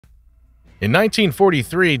In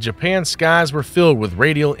 1943, Japan's skies were filled with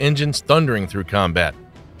radial engines thundering through combat.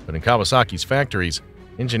 But in Kawasaki's factories,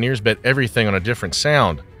 engineers bet everything on a different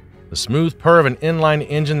sound, the smooth purr of an inline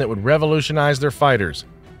engine that would revolutionize their fighters.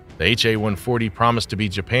 The Ha-140 promised to be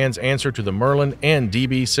Japan's answer to the Merlin and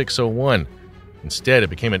DB 601. Instead, it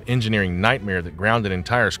became an engineering nightmare that grounded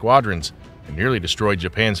entire squadrons and nearly destroyed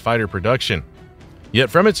Japan's fighter production. Yet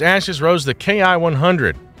from its ashes rose the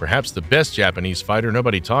Ki-100, perhaps the best Japanese fighter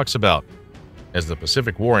nobody talks about. As the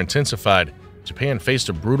Pacific War intensified, Japan faced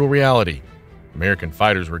a brutal reality. American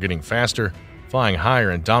fighters were getting faster, flying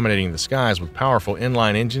higher and dominating the skies with powerful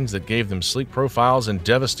inline engines that gave them sleek profiles and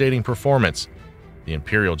devastating performance. The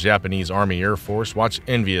Imperial Japanese Army Air Force watched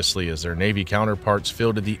enviously as their Navy counterparts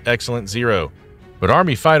fielded the excellent Zero. But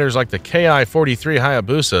Army fighters like the Ki-43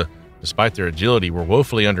 Hayabusa, despite their agility, were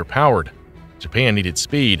woefully underpowered. Japan needed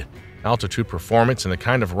speed, altitude performance, and the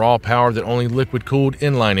kind of raw power that only liquid-cooled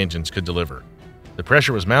inline engines could deliver. The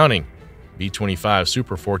pressure was mounting. B-25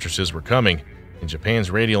 superfortresses were coming, and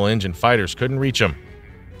Japan's radial engine fighters couldn't reach them.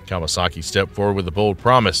 Kawasaki stepped forward with a bold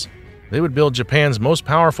promise. They would build Japan's most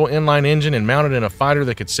powerful inline engine and mount it in a fighter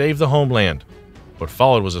that could save the homeland. What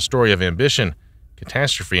followed was a story of ambition,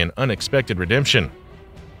 catastrophe, and unexpected redemption.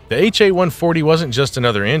 The Ha-140 wasn't just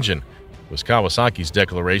another engine. It was Kawasaki's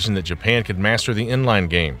declaration that Japan could master the inline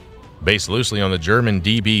game. Based loosely on the German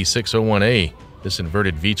DB 601A, this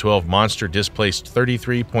inverted V12 monster displaced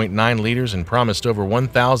 33.9 liters and promised over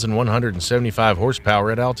 1,175 horsepower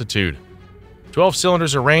at altitude. 12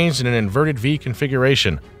 cylinders arranged in an inverted V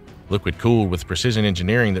configuration, liquid-cooled with precision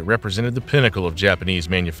engineering that represented the pinnacle of Japanese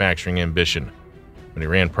manufacturing ambition. When it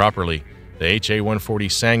ran properly, the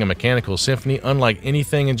Ha-140 sang a mechanical symphony unlike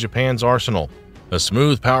anything in Japan's arsenal, a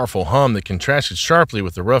smooth, powerful hum that contrasted sharply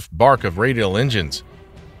with the rough bark of radial engines.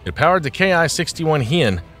 It powered the Ki-61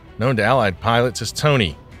 Hien, known to Allied pilots as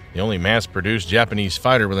Tony, the only mass-produced Japanese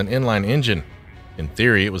fighter with an inline engine. In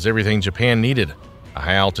theory, it was everything Japan needed: a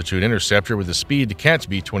high-altitude interceptor with the speed to catch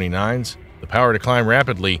B-29s, the power to climb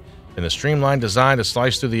rapidly, and the streamlined design to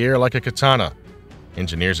slice through the air like a katana.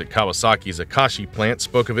 Engineers at Kawasaki's Akashi plant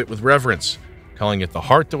spoke of it with reverence, calling it the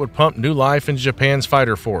heart that would pump new life into Japan's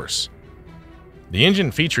fighter force. The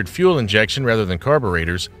engine featured fuel injection rather than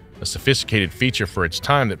carburetors, a sophisticated feature for its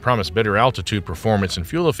time that promised better altitude performance and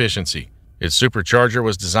fuel efficiency. Its supercharger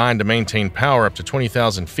was designed to maintain power up to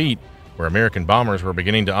 20,000 feet, where American bombers were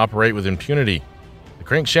beginning to operate with impunity. The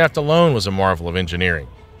crankshaft alone was a marvel of engineering,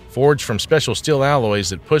 forged from special steel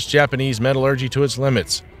alloys that pushed Japanese metallurgy to its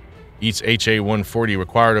limits. Each Ha-140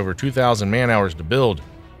 required over 2,000 man-hours to build,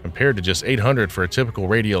 compared to just 800 for a typical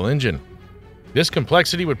radial engine. This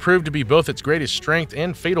complexity would prove to be both its greatest strength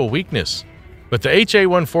and fatal weakness. But the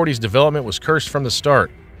Ha-140's development was cursed from the start.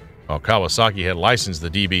 While Kawasaki had licensed the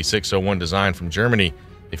DB601 design from Germany,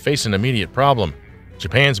 they faced an immediate problem.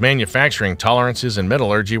 Japan's manufacturing tolerances and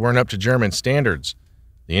metallurgy weren't up to German standards.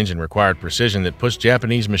 The engine required precision that pushed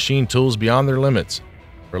Japanese machine tools beyond their limits.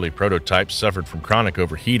 Early prototypes suffered from chronic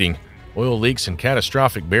overheating, oil leaks, and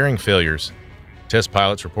catastrophic bearing failures. Test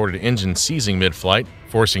pilots reported engines seizing mid-flight,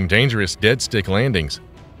 forcing dangerous dead-stick landings.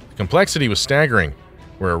 The complexity was staggering.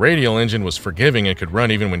 Where a radial engine was forgiving and could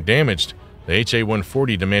run even when damaged, the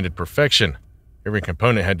Ha-140 demanded perfection. Every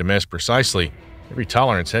component had to mesh precisely. Every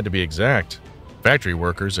tolerance had to be exact. Factory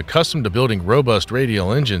workers, accustomed to building robust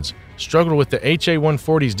radial engines, struggled with the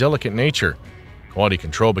Ha-140's delicate nature. Quality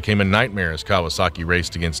control became a nightmare as Kawasaki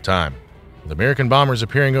raced against time. With American bombers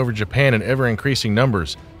appearing over Japan in ever-increasing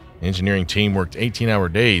numbers, the engineering team worked 18-hour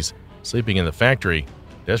days, sleeping in the factory,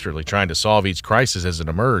 desperately trying to solve each crisis as it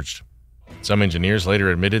emerged. Some engineers later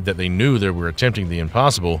admitted that they knew they were attempting the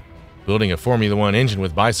impossible, building a Formula One engine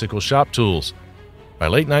with bicycle shop tools. By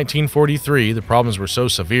late 1943, the problems were so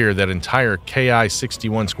severe that entire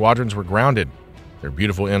Ki-61 squadrons were grounded, their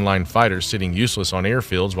beautiful inline fighters sitting useless on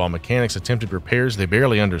airfields while mechanics attempted repairs they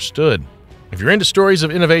barely understood. If you're into stories of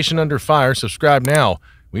innovation under fire, subscribe now.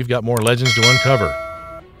 We've got more legends to uncover.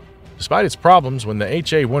 Despite its problems, when the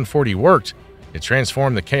Ha-140 worked, it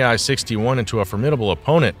transformed the Ki-61 into a formidable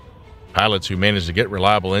opponent. Pilots who managed to get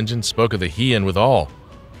reliable engines spoke of the Hien with awe.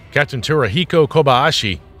 Captain Torohiko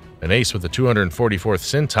Kobayashi, an ace with the 244th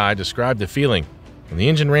Sentai, described the feeling. When the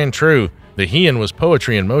engine ran true, the Hien was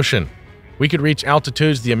poetry in motion. We could reach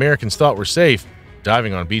altitudes the Americans thought were safe,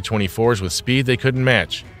 diving on B-24s with speed they couldn't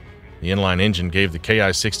match. The inline engine gave the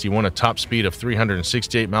Ki-61 a top speed of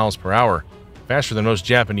 368 miles per hour, faster than most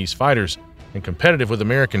Japanese fighters, and competitive with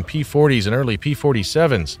American P-40s and early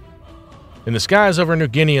P-47s. In the skies over New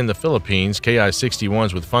Guinea and the Philippines,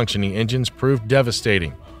 Ki-61s with functioning engines proved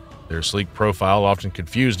devastating. Their sleek profile often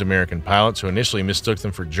confused American pilots who initially mistook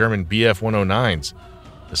them for German Bf-109s.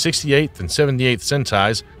 The 68th and 78th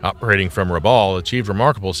Sentais, operating from Rabaul, achieved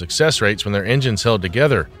remarkable success rates when their engines held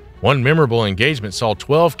together. One memorable engagement saw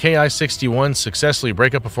 12 Ki-61s successfully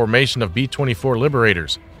break up a formation of B-24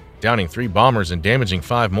 Liberators, downing 3 bombers and damaging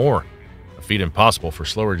 5 more, a feat impossible for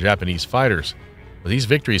slower Japanese fighters. But these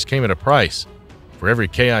victories came at a price. For every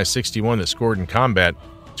Ki-61 that scored in combat,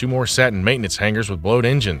 2 more sat in maintenance hangars with blowed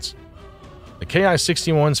engines. The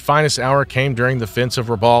Ki-61's finest hour came during the fence of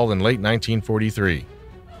Rabaul in late 1943,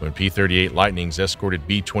 when P-38 Lightnings escorted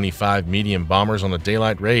B-25 medium bombers on a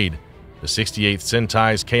daylight raid. The 68th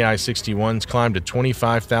Sentai's Ki-61s climbed to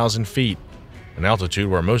 25,000 feet, an altitude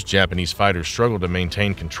where most Japanese fighters struggled to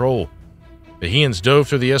maintain control. The Heians dove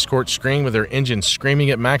through the escort screen with their engines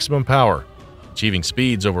screaming at maximum power, achieving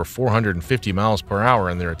speeds over 450 miles per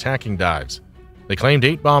hour in their attacking dives. They claimed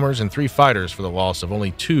 8 bombers and 3 fighters for the loss of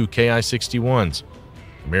only 2 Ki-61s.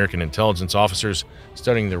 American intelligence officers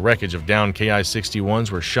studying the wreckage of downed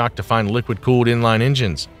Ki-61s were shocked to find liquid-cooled inline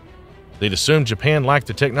engines. They'd assumed Japan lacked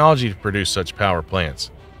the technology to produce such power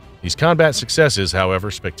plants. These combat successes,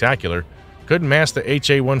 however spectacular, couldn't mask the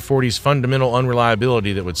Ha-140's fundamental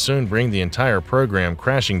unreliability that would soon bring the entire program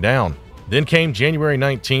crashing down. Then came January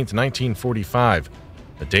 19, 1945,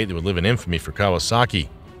 a date that would live in infamy for Kawasaki.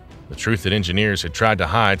 The truth that engineers had tried to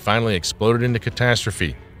hide finally exploded into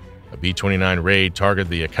catastrophe. A B-29 raid targeted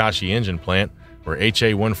the Akashi engine plant, where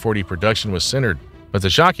Ha-140 production was centered. But the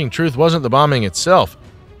shocking truth wasn't the bombing itself.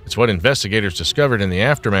 It's what investigators discovered in the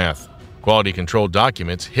aftermath. Quality control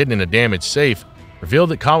documents, hidden in a damaged safe, revealed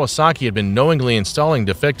that Kawasaki had been knowingly installing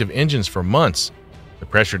defective engines for months. The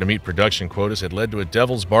pressure to meet production quotas had led to a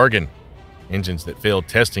devil's bargain. Engines that failed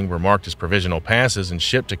testing were marked as provisional passes and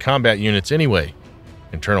shipped to combat units anyway.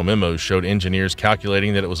 Internal memos showed engineers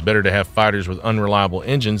calculating that it was better to have fighters with unreliable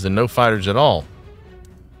engines than no fighters at all.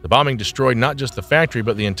 The bombing destroyed not just the factory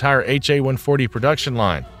but the entire Ha-140 production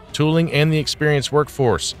line, tooling, and the experienced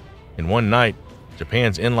workforce. In one night,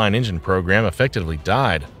 Japan's inline engine program effectively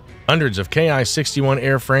died. Hundreds of Ki-61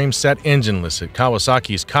 airframes sat engineless at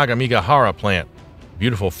Kawasaki's Kagamigahara plant.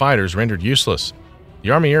 Beautiful fighters rendered useless.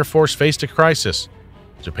 The Army Air Force faced a crisis.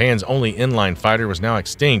 Japan's only inline fighter was now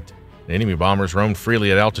extinct, and enemy bombers roamed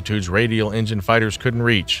freely at altitudes radial engine fighters couldn't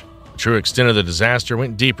reach. The true extent of the disaster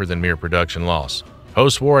went deeper than mere production loss.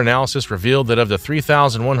 Post-war analysis revealed that of the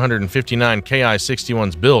 3,159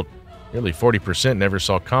 Ki-61s built, nearly 40% never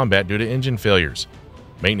saw combat due to engine failures.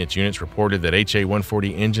 Maintenance units reported that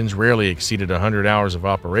Ha-140 engines rarely exceeded 100 hours of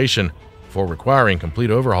operation before requiring complete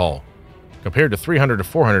overhaul, compared to 300 to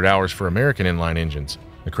 400 hours for American inline engines.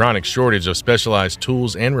 The chronic shortage of specialized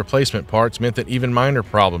tools and replacement parts meant that even minor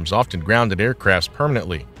problems often grounded aircrafts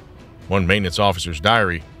permanently. One maintenance officer's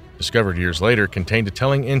diary, discovered years later, contained a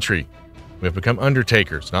telling entry: "We have become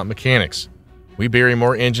undertakers, not mechanics. We bury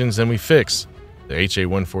more engines than we fix." The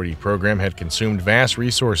Ha-140 program had consumed vast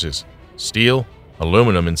resources: steel,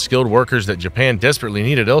 aluminum, and skilled workers that Japan desperately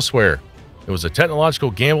needed elsewhere. It was a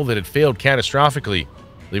technological gamble that had failed catastrophically,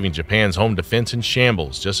 leaving Japan's home defense in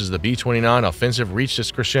shambles just as the B-29 offensive reached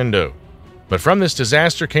its crescendo. But from this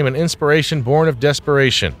disaster came an inspiration born of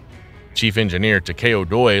desperation. Chief Engineer Takeo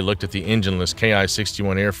Doi looked at the engineless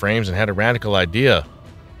Ki-61 airframes and had a radical idea.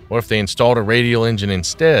 What if they installed a radial engine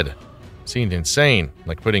instead? It seemed insane,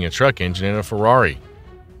 like putting a truck engine in a Ferrari.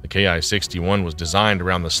 The Ki-61 was designed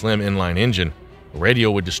around the slim inline engine. A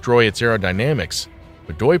radial would destroy its aerodynamics.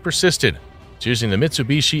 But Doi persisted, choosing the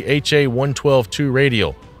Mitsubishi HA-112-2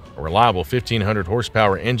 radial, a reliable 1,500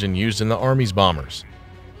 horsepower engine used in the Army's bombers.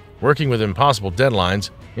 Working with impossible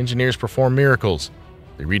deadlines, engineers performed miracles.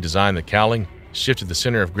 They redesigned the cowling, shifted the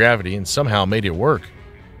center of gravity, and somehow made it work.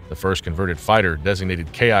 The first converted fighter,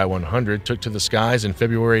 designated Ki-100, took to the skies in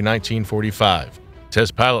February 1945.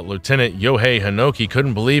 Test pilot Lieutenant Yohei Hinoki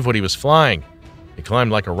couldn't believe what he was flying. He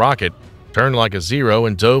climbed like a rocket, turned like a Zero,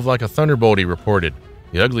 and dove like a thunderbolt, he reported.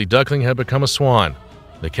 The ugly duckling had become a swan.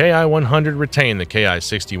 The Ki-100 retained the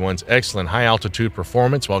Ki-61's excellent high-altitude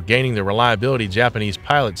performance while gaining the reliability Japanese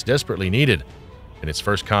pilots desperately needed. In its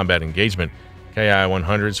first combat engagement,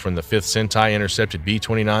 Ki-100s from the 5th Sentai intercepted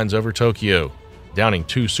B-29s over Tokyo, downing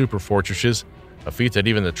 2 superfortresses, a feat that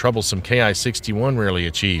even the troublesome Ki-61 rarely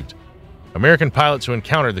achieved. American pilots who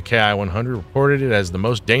encountered the Ki-100 reported it as the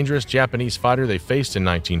most dangerous Japanese fighter they faced in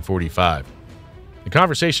 1945. The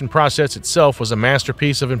conversation process itself was a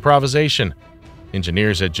masterpiece of improvisation.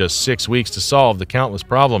 Engineers had just 6 weeks to solve the countless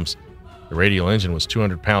problems. The radial engine was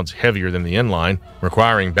 200 pounds heavier than the inline,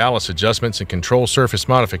 requiring ballast adjustments and control surface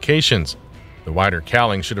modifications. The wider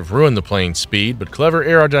cowling should have ruined the plane's speed, but clever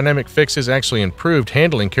aerodynamic fixes actually improved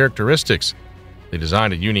handling characteristics. They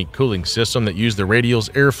designed a unique cooling system that used the radial's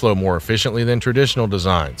airflow more efficiently than traditional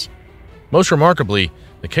designs. Most remarkably,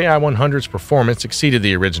 The Ki-100's performance exceeded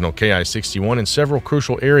the original Ki-61 in several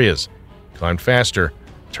crucial areas. It climbed faster,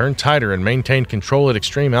 turned tighter, and maintained control at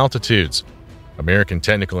extreme altitudes. American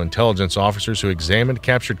technical intelligence officers who examined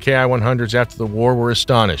captured Ki-100s after the war were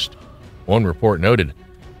astonished. One report noted,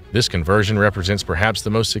 "This conversion represents perhaps the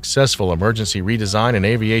most successful emergency redesign in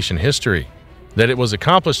aviation history. That it was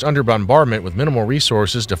accomplished under bombardment with minimal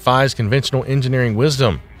resources defies conventional engineering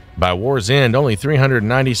wisdom. By war's end, only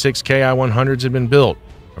 396 Ki-100s had been built,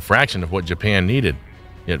 a fraction of what Japan needed.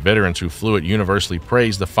 Yet veterans who flew it universally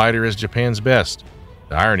praised the fighter as Japan's best.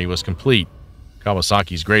 The irony was complete.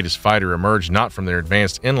 Kawasaki's greatest fighter emerged not from their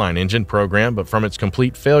advanced inline engine program, but from its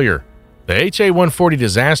complete failure. The Ha-140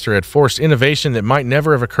 disaster had forced innovation that might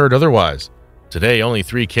never have occurred otherwise. Today, only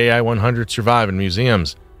 3 Ki-100s survive in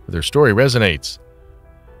museums, but their story resonates.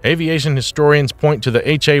 Aviation historians point to the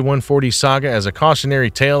Ha-140 saga as a cautionary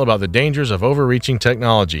tale about the dangers of overreaching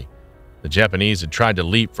technology. The Japanese had tried to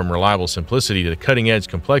leap from reliable simplicity to cutting-edge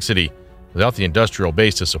complexity without the industrial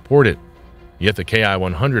base to support it. Yet the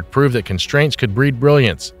Ki-100 proved that constraints could breed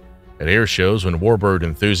brilliance. At air shows, when warbird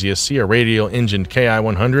enthusiasts see a radial-engined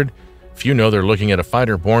Ki-100, few know they're looking at a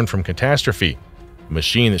fighter born from catastrophe, a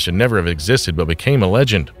machine that should never have existed but became a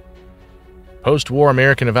legend. Post-war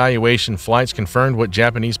American evaluation flights confirmed what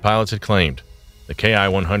Japanese pilots had claimed. The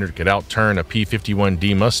Ki-100 could outturn a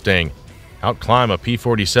P-51D Mustang, outclimb a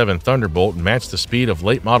P-47 Thunderbolt, and match the speed of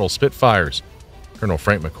late-model Spitfires. Colonel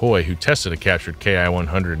Frank McCoy, who tested a captured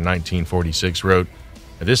Ki-100 in 1946, wrote,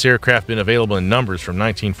 "Had this aircraft been available in numbers from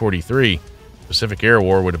 1943, the Pacific Air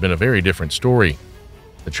War would have been a very different story."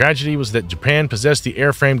 The tragedy was that Japan possessed the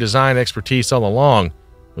airframe design expertise all along.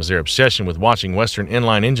 It was their obsession with watching Western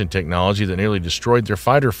inline engine technology that nearly destroyed their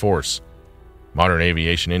fighter force. Modern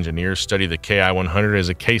aviation engineers study the Ki-100 as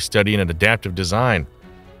a case study in an adaptive design.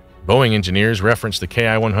 Boeing engineers referenced the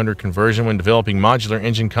Ki-100 conversion when developing modular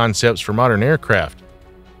engine concepts for modern aircraft.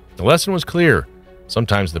 The lesson was clear.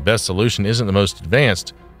 Sometimes the best solution isn't the most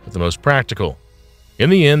advanced, but the most practical.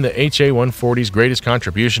 In the end, the Ha-140's greatest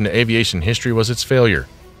contribution to aviation history was its failure,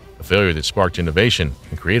 a failure that sparked innovation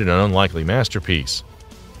and created an unlikely masterpiece.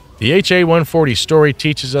 The Ha-140 story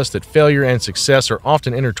teaches us that failure and success are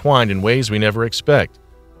often intertwined in ways we never expect.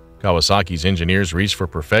 Kawasaki's engineers reached for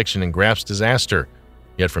perfection and grasped disaster.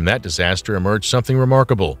 Yet from that disaster emerged something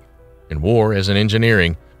remarkable. In war, as in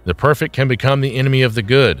engineering, the perfect can become the enemy of the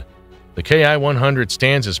good. The Ki-100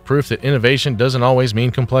 stands as proof that innovation doesn't always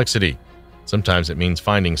mean complexity. Sometimes it means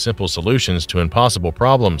finding simple solutions to impossible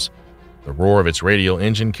problems. The roar of its radial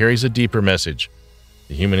engine carries a deeper message.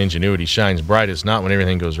 The human ingenuity shines brightest not when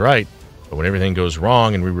everything goes right, but when everything goes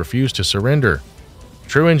wrong and we refuse to surrender.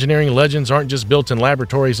 True engineering legends aren't just built in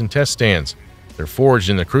laboratories and test stands. They're forged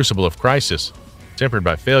in the crucible of crisis, tempered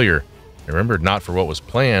by failure, and remembered not for what was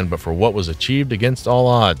planned, but for what was achieved against all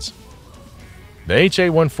odds. The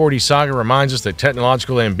Ha-140 saga reminds us that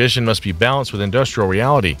technological ambition must be balanced with industrial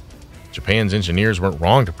reality. Japan's engineers weren't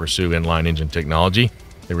wrong to pursue inline engine technology.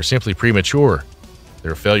 They were simply premature.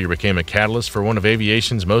 Their failure became a catalyst for one of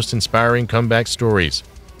aviation's most inspiring comeback stories.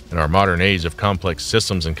 In our modern age of complex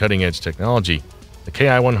systems and cutting-edge technology, the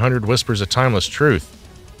Ki-100 whispers a timeless truth.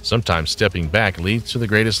 Sometimes stepping back leads to the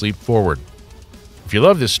greatest leap forward. If you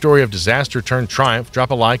love this story of disaster turned triumph,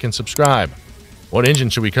 drop a like and subscribe. What engine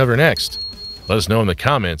should we cover next? Let us know in the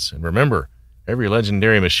comments, and remember, every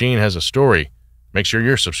legendary machine has a story. Make sure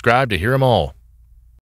you're subscribed to hear them all.